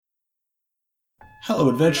Hello,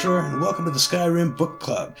 adventurer, and welcome to the Skyrim Book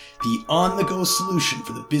Club, the on-the-go solution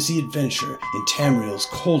for the busy adventure in Tamriel's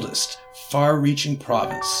coldest, far-reaching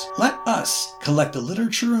province. Let us collect the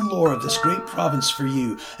literature and lore of this great province for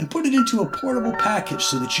you and put it into a portable package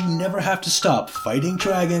so that you never have to stop fighting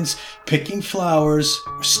dragons, picking flowers,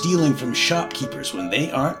 or stealing from shopkeepers when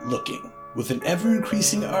they aren't looking. With an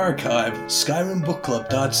ever-increasing archive,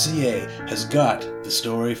 SkyrimBookClub.ca has got the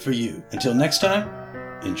story for you. Until next time,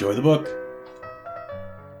 enjoy the book.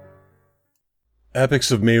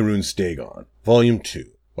 Epics of Mehrunes Dagon, Volume 2,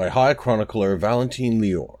 by High Chronicler Valentine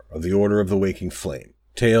Lior of the Order of the Waking Flame,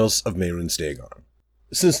 Tales of Mehrunes Dagon.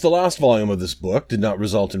 Since the last volume of this book did not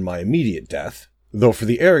result in my immediate death, though for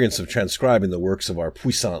the arrogance of transcribing the works of our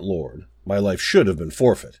puissant lord, my life should have been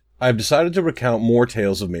forfeit, I have decided to recount more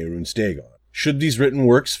tales of Mehrunes Dagon. Should these written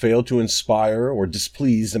works fail to inspire or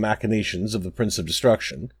displease the machinations of the Prince of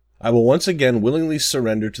Destruction, I will once again willingly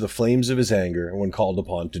surrender to the flames of his anger when called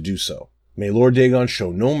upon to do so. May Lord Dagon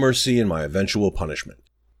show no mercy in my eventual punishment.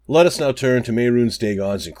 Let us now turn to Mehrunes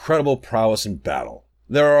Dagon's incredible prowess in battle.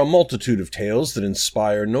 There are a multitude of tales that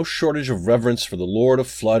inspire no shortage of reverence for the Lord of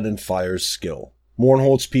Flood and Fire's skill.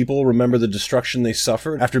 Mournhold's people remember the destruction they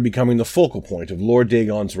suffered after becoming the focal point of Lord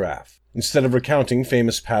Dagon's wrath. Instead of recounting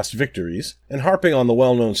famous past victories and harping on the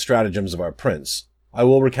well-known stratagems of our prince, I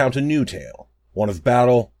will recount a new tale, one of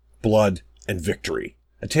battle, blood, and victory.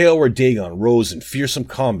 A tale where Dagon rose in fearsome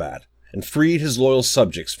combat and freed his loyal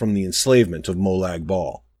subjects from the enslavement of Molag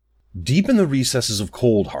Bal. Deep in the recesses of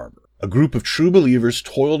Coldharbour, a group of true believers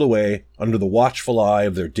toiled away under the watchful eye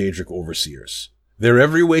of their Daedric overseers. Their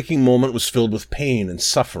every waking moment was filled with pain and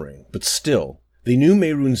suffering, but still, they knew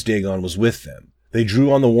Mehrunes Dagon was with them. They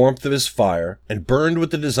drew on the warmth of his fire and burned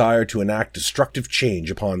with the desire to enact destructive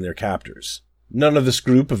change upon their captors. None of this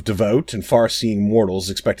group of devout and far-seeing mortals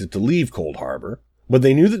expected to leave Coldharbour, but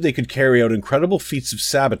they knew that they could carry out incredible feats of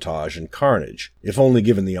sabotage and carnage, if only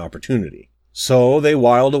given the opportunity. So they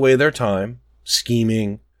whiled away their time,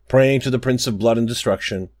 scheming, praying to the Prince of Blood and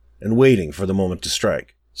Destruction, and waiting for the moment to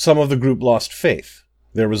strike. Some of the group lost faith,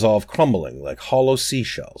 their resolve crumbling like hollow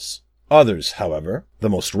seashells. Others, however, the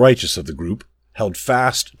most righteous of the group, held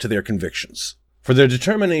fast to their convictions. For their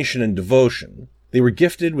determination and devotion, they were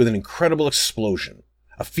gifted with an incredible explosion,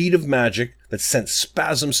 a feat of magic that sent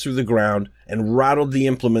spasms through the ground and rattled the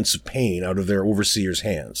implements of pain out of their overseers'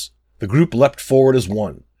 hands. The group leapt forward as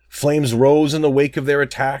one. Flames rose in the wake of their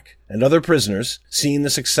attack, and other prisoners, seeing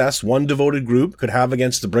the success one devoted group could have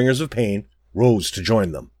against the bringers of pain, rose to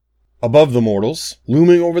join them. Above the mortals,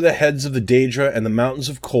 looming over the heads of the Daedra and the mountains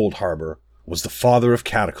of Coldharbour, was the Father of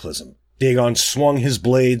Cataclysm. Dagon swung his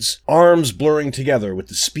blades, arms blurring together with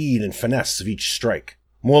the speed and finesse of each strike.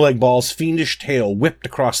 Molag Bal's fiendish tail whipped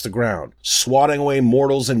across the ground, swatting away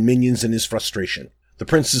mortals and minions in his frustration. The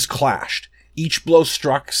princes clashed, each blow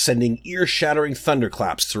struck, sending ear-shattering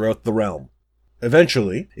thunderclaps throughout the realm.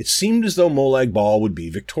 Eventually, it seemed as though Molag Bal would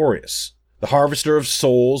be victorious. The Harvester of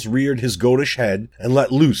Souls reared his goatish head and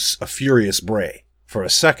let loose a furious bray. For a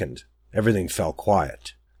second, everything fell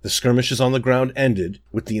quiet. The skirmishes on the ground ended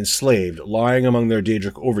with the enslaved lying among their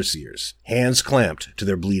Daedric overseers, hands clamped to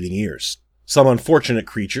their bleeding ears. Some unfortunate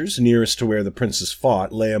creatures nearest to where the princes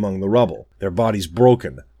fought lay among the rubble, their bodies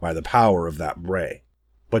broken by the power of that bray.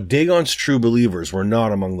 But Dagon's true believers were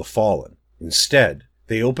not among the fallen. Instead,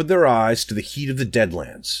 they opened their eyes to the heat of the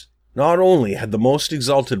Deadlands. Not only had the most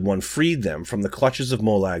exalted one freed them from the clutches of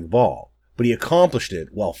Molag Bal, but he accomplished it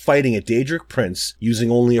while fighting a Daedric prince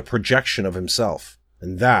using only a projection of himself.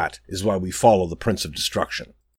 And that is why we follow the Prince of Destruction.